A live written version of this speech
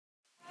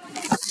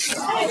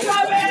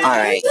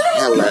Alright,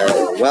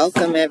 hello,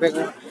 welcome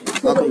everyone,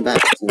 welcome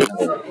back to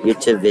another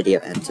YouTube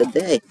video, and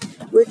today,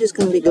 we're just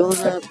gonna be going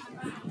up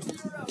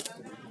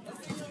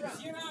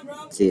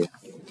to,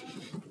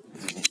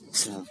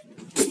 so,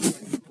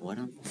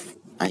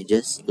 I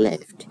just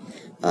left,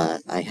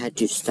 I had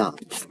to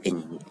stop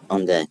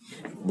on the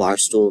bar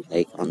stool,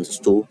 like, on the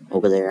stool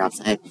over there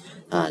outside,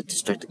 to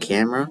start the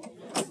camera,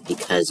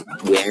 because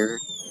where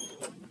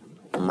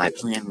my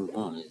plan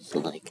was,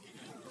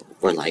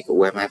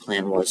 where my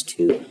plan was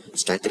to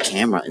start the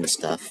camera and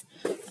stuff,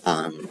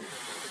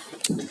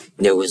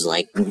 there was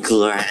like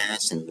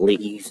grass and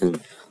leaves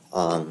and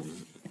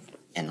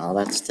all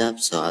that stuff,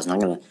 so I was not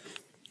gonna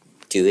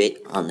do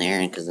it on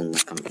there, because then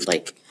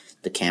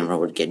the camera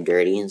would get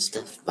dirty and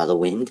stuff by the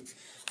wind,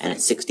 and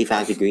it's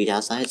 65 degrees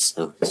outside,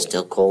 so it's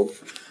still cold.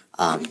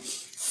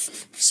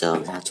 So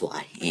that's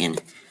why,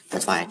 and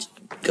that's why I had to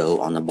go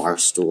on the bar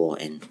stool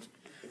and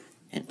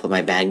put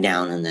my bag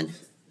down, and then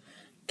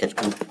get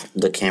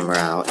the camera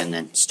out, and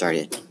then start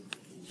it.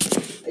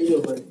 How you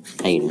doing, buddy?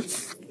 How you doing?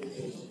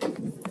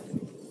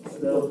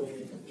 So,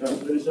 trying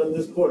to finish up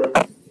this quarter.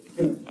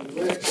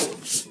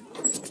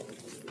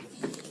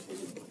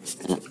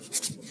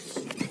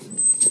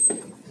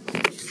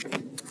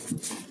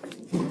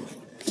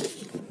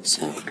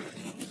 So,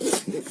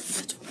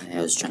 that's why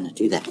I was trying to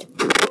do that.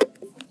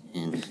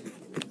 And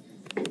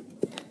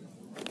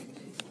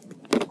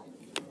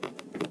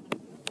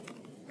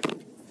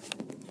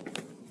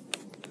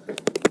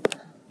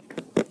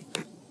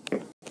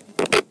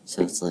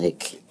so it's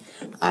like,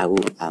 I will,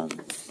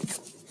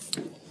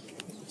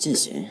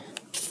 just, so,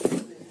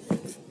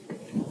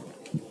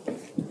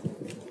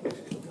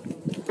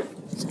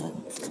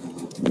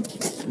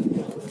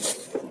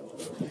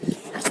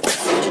 that's why I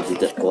had to do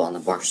that, go on the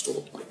bar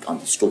stool, like, on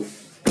the stool,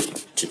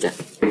 today.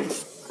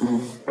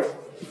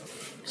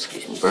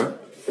 Excuse me, bro.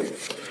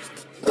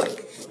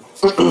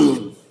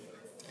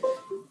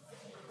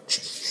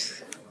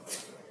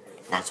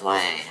 That's why I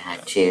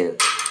had to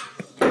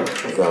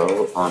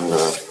go on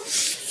the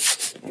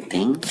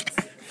thing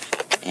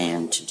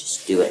and to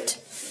just do it.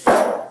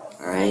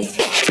 Alright?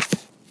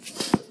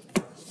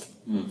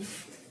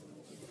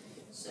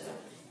 So,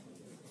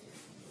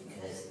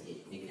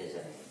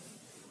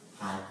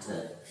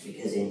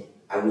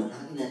 I was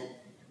not gonna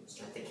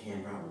start the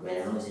camera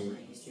when I was in my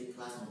history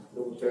class in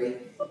level 3.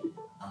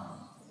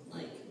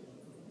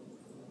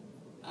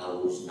 I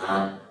was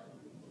not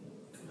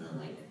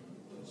gonna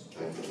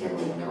start the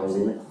camera when I was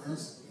in the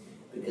class,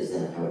 because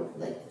then I would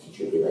the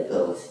teacher would be like,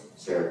 "Oh,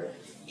 sir,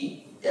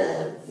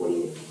 what are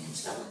you doing?" and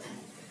stuff like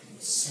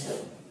that.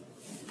 So,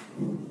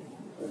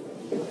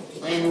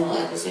 plan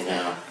was,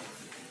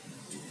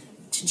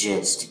 to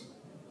just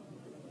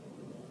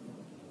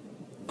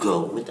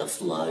go with the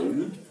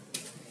flow,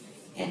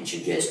 and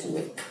to just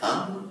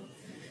come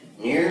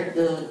near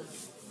the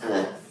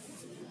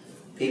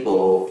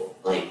people,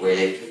 where they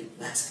play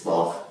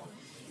basketball,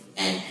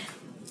 and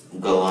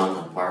go on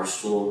the bar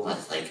stool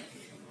that's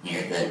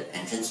near the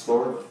entrance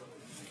door,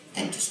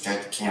 and to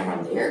start the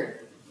camera there,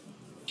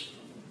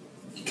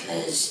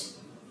 because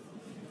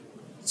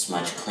it's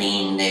much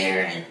clean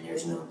there, and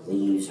there's no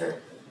leaves or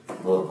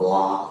blah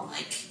blah,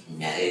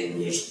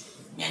 there's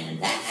none of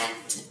that,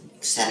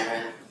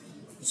 etc.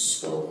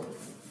 So,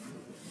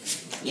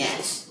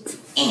 yes,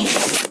 and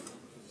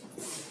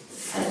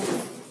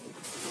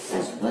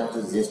as well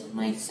as this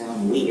might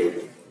sound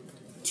weird,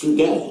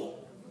 today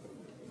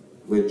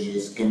we're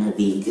just gonna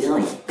be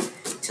going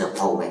to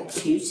hallway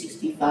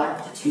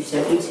 265 to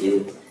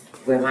 272,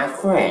 where my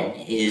friend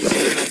is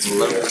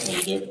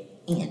located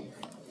in.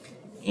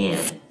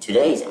 And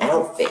today's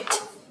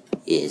outfit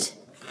is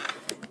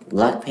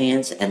black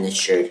pants and the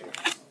shirt.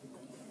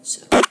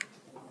 So,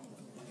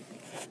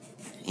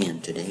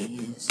 and today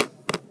is,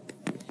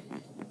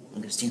 I'm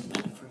gonna stand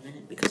by it for a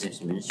minute because there's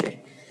an administrator.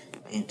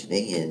 And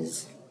today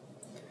is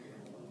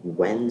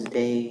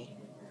Wednesday,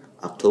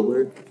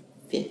 October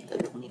 5th of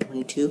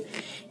 2022,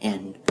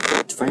 and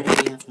it's Friday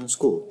we have no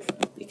school,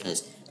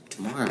 because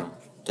tomorrow,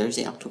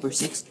 Thursday, October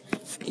 6th,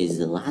 is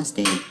the last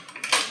day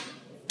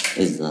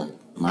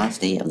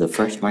of the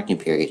first marking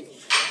period.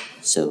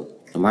 So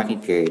the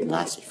marking period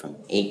lasted from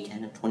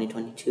 8/10 of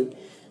 2022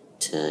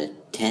 to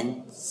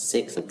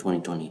 10/6 of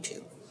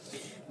 2022,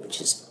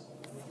 which is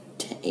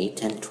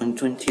 8/10 of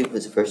 2022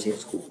 was the first day of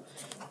school.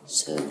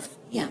 So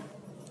yeah.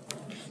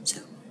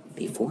 So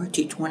before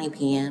 2:20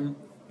 p.m.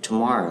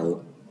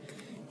 tomorrow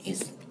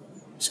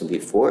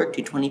before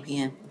 2:20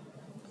 p.m.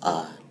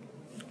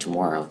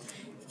 Tomorrow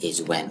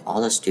is when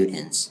all the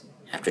students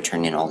have to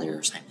turn in all their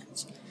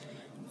assignments.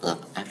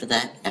 Look, after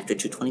that, after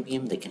 2:20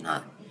 p.m. they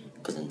cannot,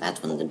 because then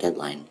that's when the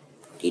deadline.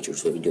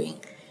 Teachers will be doing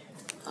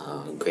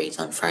grades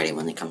on Friday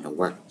when they come to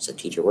work, so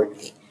teacher work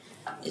day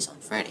is on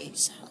Friday /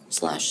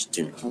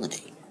 student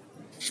holiday.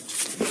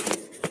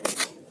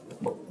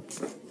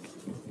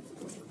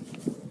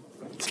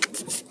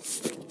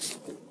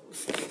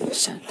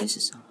 So this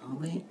is the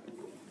hallway.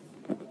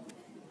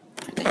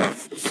 Okay,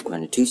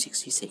 going to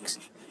 266,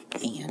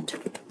 and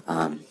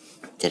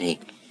today,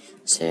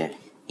 so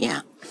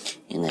yeah,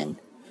 and then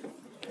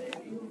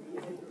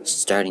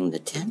starting the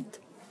 10th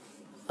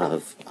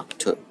of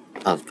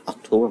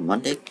October,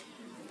 Monday,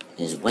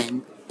 is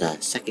when the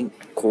second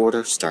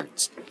quarter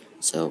starts.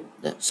 So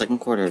the second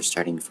quarter is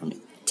starting from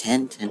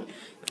 10/10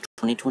 of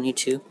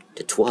 2022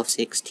 to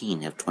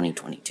 12/16 of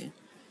 2022.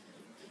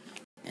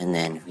 And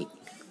then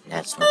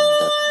that's when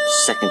the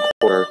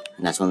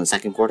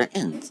second quarter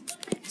ends.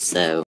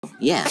 So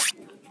yeah,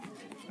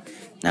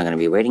 not gonna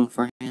be waiting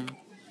for him.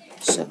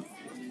 So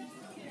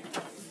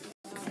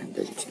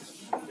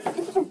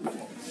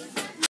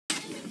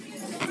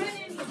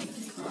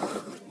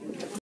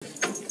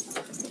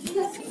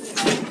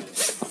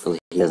hopefully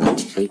he doesn't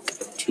take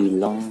too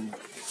long.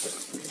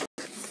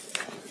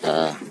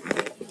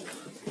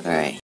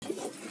 Alright.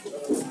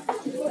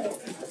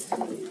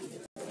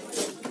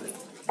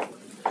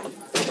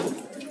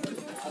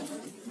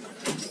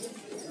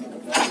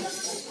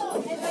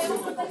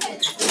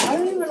 I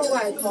don't even know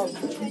why I called.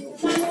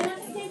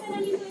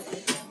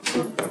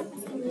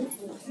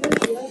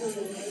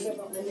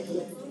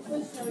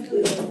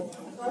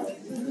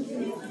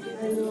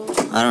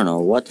 I don't know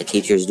what the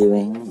teacher's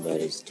doing,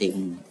 but it's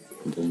taking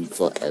them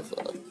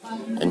forever.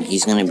 And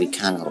he's gonna be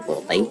kind of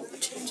late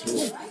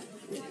too.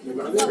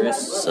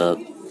 So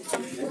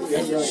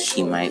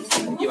she might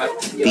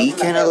be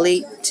kind of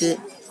late to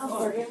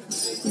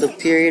the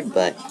period,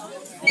 but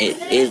it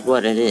is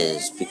what it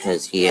is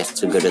because he has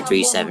to go to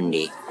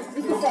 370.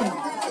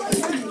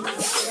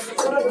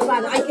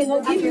 I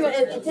cannot give you a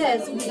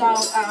test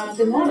without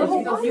the knowledge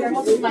because you're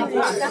not in my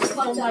class.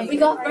 We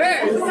got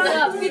first.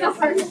 We got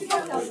first.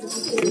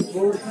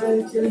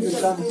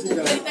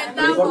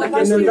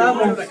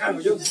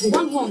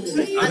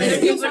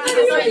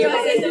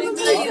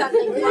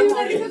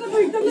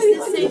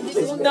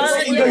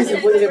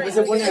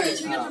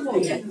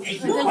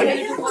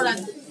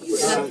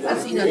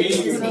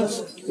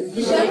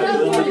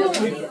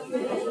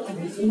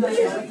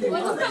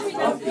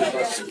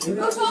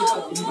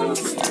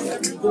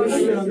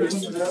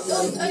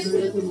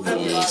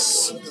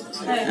 Yes.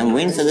 I'm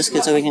waiting for this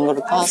kid so we can go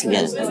to class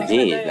again.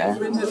 Jeez, bro.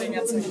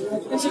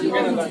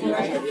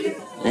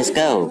 Let's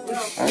go.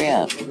 Hurry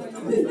up.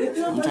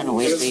 I'm trying to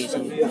wait for you.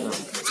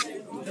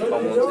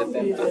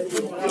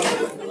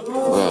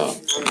 Bro,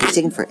 it's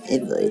taking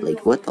forever.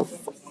 Like, what the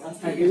fuck?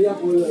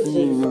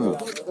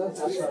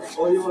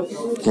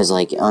 Because,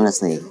 like,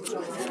 honestly.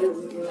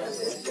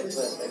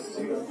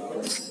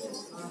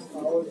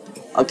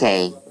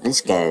 Okay, let's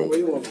go.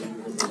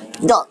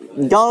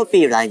 Don't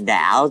be like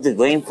that. I was just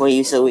waiting for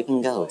you so we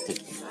can go.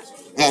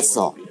 That's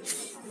all.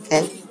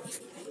 Okay?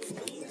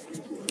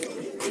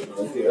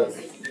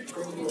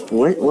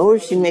 What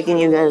was she making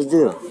you guys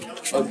do?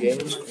 Okay.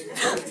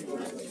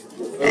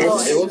 It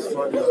was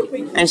fun.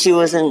 And she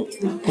wasn't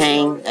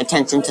paying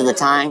attention to the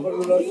time?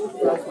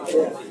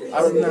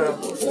 I don't know.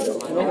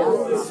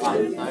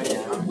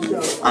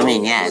 I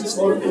mean, yeah, it's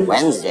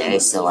Wednesday,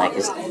 so like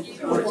it's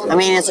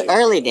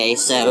early day,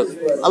 so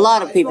a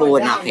lot of people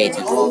would not pay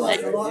attention, but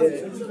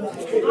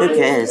who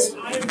cares?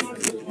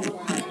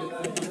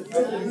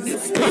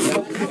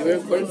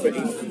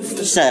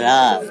 Shut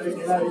up.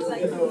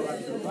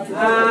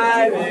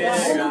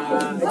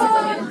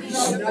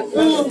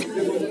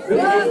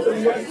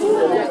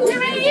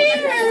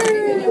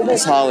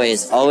 This hallway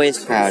is always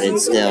crowded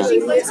still.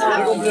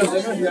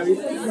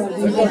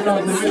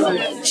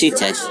 She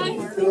texted me.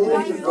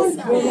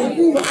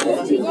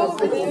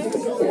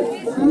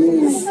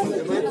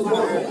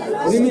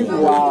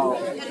 Wow.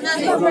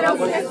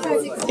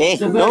 Hey,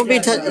 don't be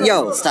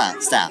yo, stop.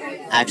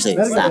 Actually,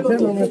 stop.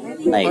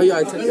 Like, Oh yeah,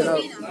 I took it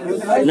out.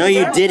 no,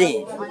 you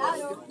didn't.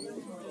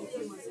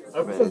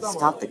 Bro,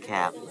 stop the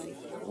cap.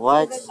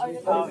 What?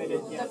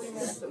 200.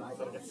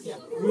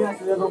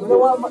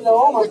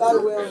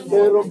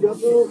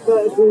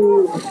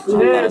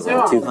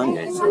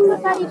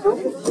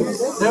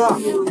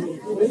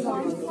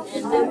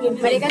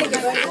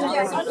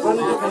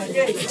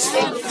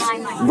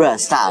 Bruh,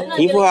 stop.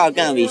 People are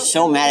gonna be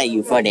so mad at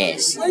you for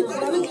this.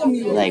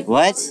 Like,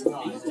 what?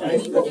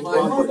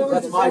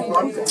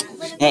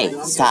 Hey,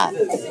 stop.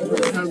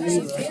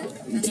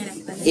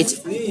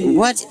 It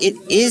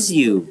is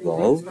you,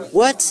 bro.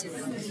 What?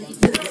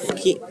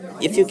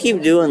 If you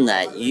keep doing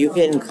that, you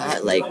getting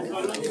caught like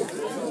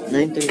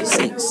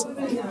 936.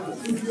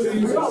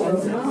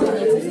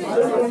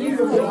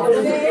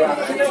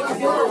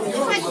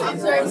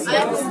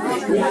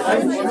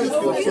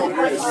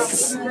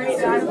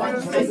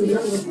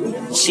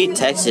 She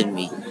texted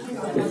me.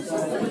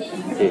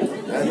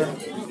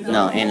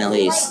 No,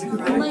 Annalise.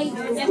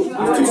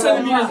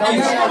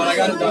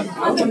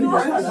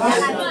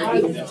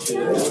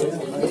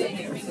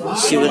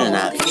 She wouldn't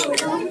have.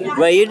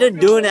 But you're just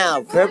doing it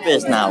on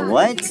purpose now.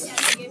 What?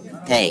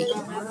 Hey,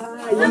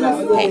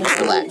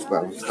 relax,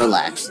 bro.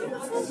 Relax.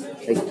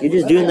 Like, you're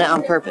just doing that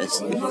on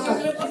purpose.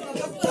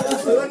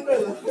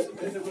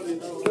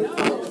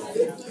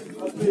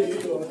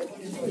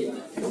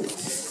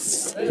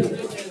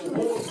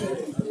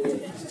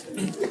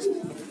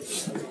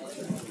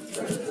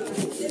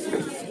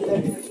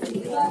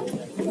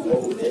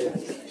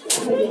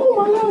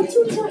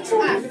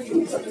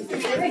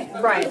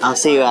 Right. I'll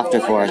see you after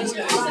 4.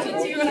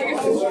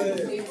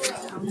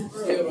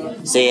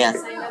 See ya.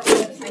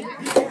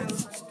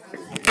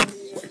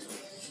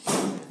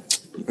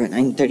 We're at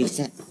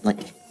 9:37, like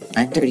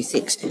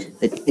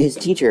 9:36. His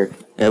teacher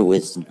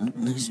was not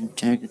losing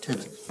track of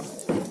time.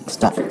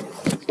 Stop.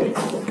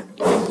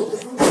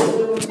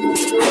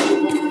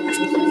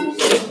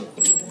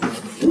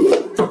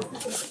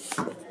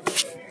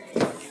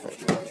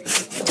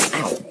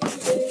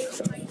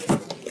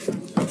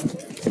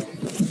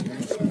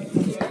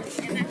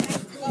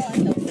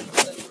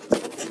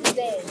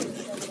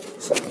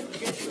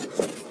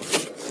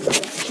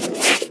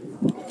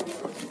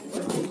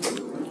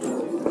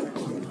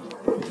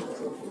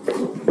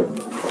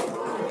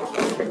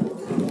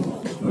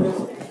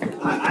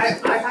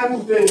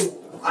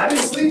 I've been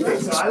sleeping,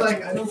 so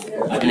I don't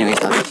care. Anyways,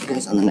 I'll catch you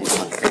guys on the next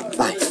one.